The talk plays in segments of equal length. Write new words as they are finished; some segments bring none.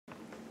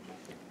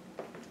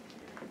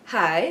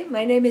Hi,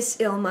 my name is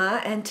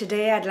Ilma, and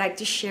today I'd like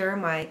to share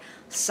my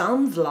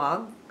Psalm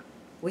vlog,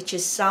 which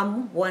is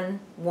Psalm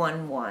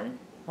 111,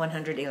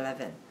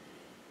 111.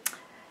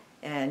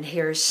 And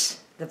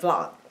here's the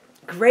vlog.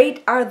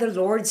 Great are the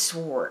Lord's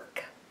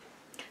work.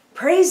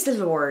 Praise the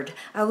Lord.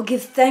 I will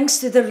give thanks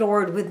to the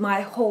Lord with my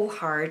whole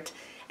heart,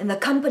 in the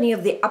company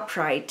of the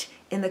upright,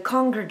 in the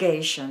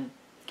congregation.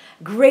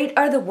 Great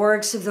are the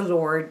works of the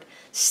Lord,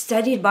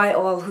 studied by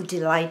all who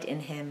delight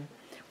in him.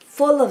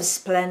 Full of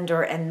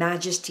splendor and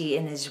majesty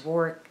in his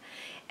work,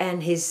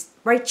 and his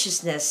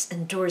righteousness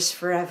endures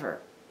forever.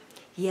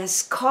 He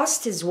has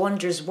caused his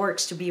wondrous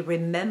works to be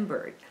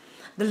remembered.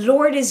 The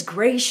Lord is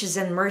gracious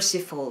and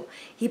merciful.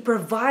 He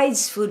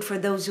provides food for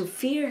those who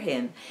fear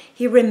him.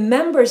 He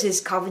remembers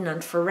his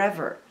covenant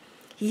forever.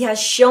 He has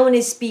shown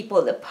his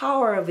people the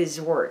power of his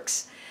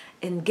works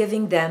in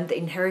giving them the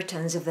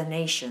inheritance of the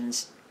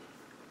nations.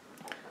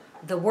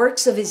 The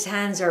works of his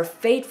hands are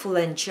faithful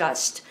and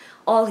just.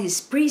 All his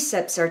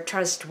precepts are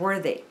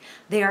trustworthy.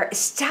 They are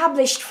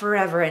established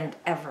forever and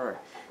ever,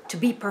 to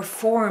be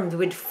performed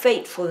with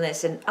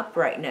faithfulness and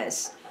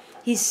uprightness.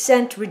 He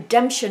sent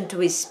redemption to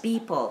his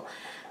people.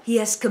 He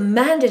has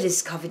commanded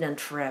his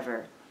covenant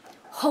forever.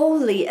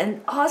 Holy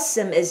and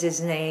awesome is his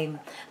name.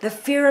 The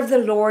fear of the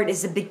Lord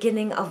is the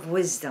beginning of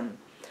wisdom.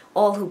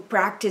 All who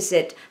practice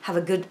it have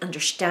a good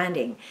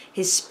understanding.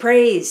 His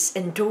praise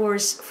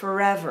endures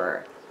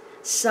forever.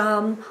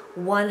 Psalm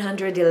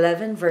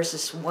 111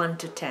 verses 1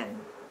 to 10.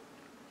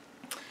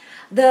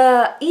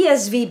 The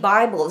ESV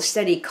Bible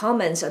study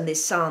comments on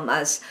this psalm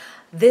as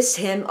this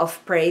hymn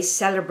of praise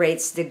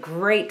celebrates the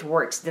great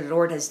works the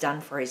Lord has done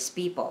for his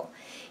people.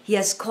 He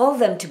has called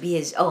them to be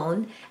his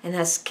own and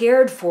has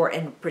cared for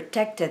and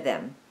protected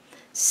them.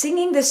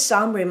 Singing this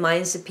psalm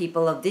reminds the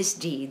people of these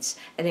deeds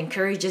and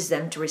encourages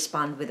them to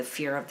respond with the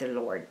fear of the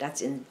Lord.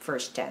 That's in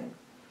verse 10.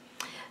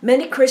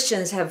 Many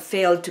Christians have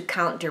failed to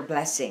count their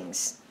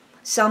blessings.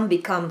 Some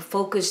become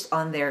focused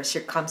on their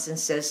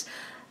circumstances.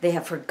 They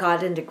have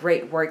forgotten the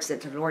great works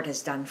that the Lord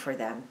has done for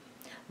them.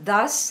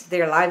 Thus,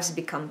 their lives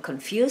become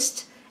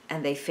confused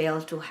and they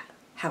fail to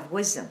have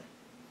wisdom.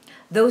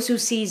 Those who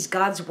seize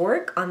God's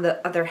work, on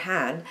the other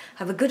hand,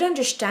 have a good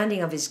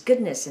understanding of his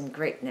goodness and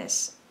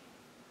greatness.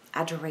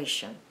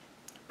 Adoration.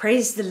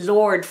 Praise the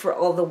Lord for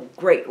all the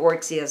great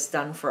works he has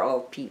done for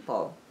all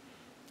people.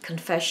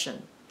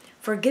 Confession.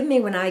 Forgive me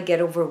when I get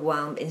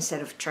overwhelmed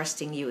instead of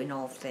trusting you in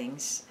all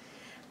things.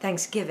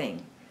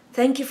 Thanksgiving.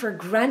 Thank you for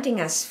granting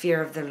us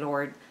fear of the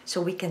Lord so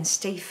we can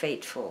stay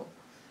faithful.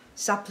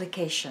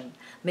 Supplication.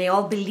 May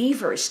all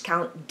believers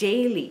count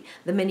daily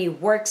the many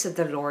works of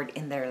the Lord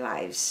in their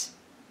lives.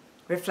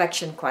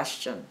 Reflection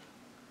question.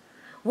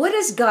 What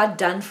has God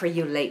done for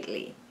you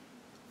lately?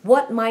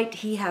 What might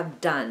he have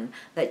done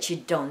that you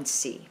don't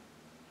see?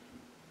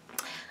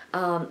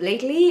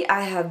 Lately,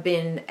 I have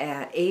been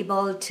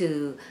able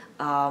to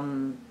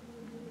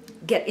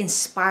get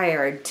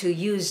inspired to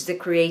use the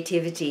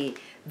creativity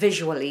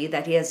visually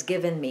that he has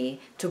given me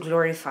to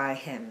glorify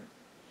him.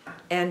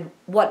 And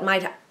what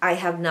might I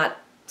have not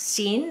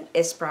seen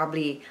is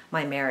probably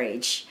my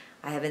marriage.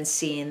 I haven't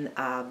seen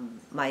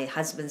my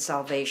husband's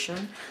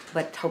salvation,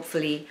 but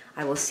hopefully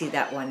I will see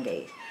that one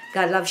day.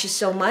 God loves you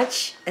so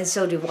much, and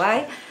so do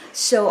I.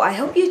 So I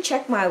hope you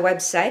check my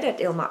website at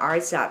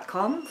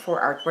ilma'S.com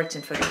for artworks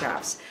and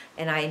photographs.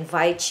 And I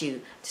invite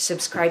you to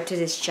subscribe to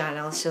this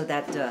channel so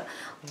that the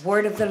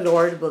word of the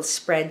Lord will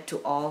spread to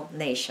all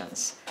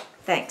nations.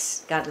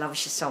 Thanks. God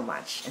loves you so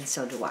much, and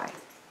so do I.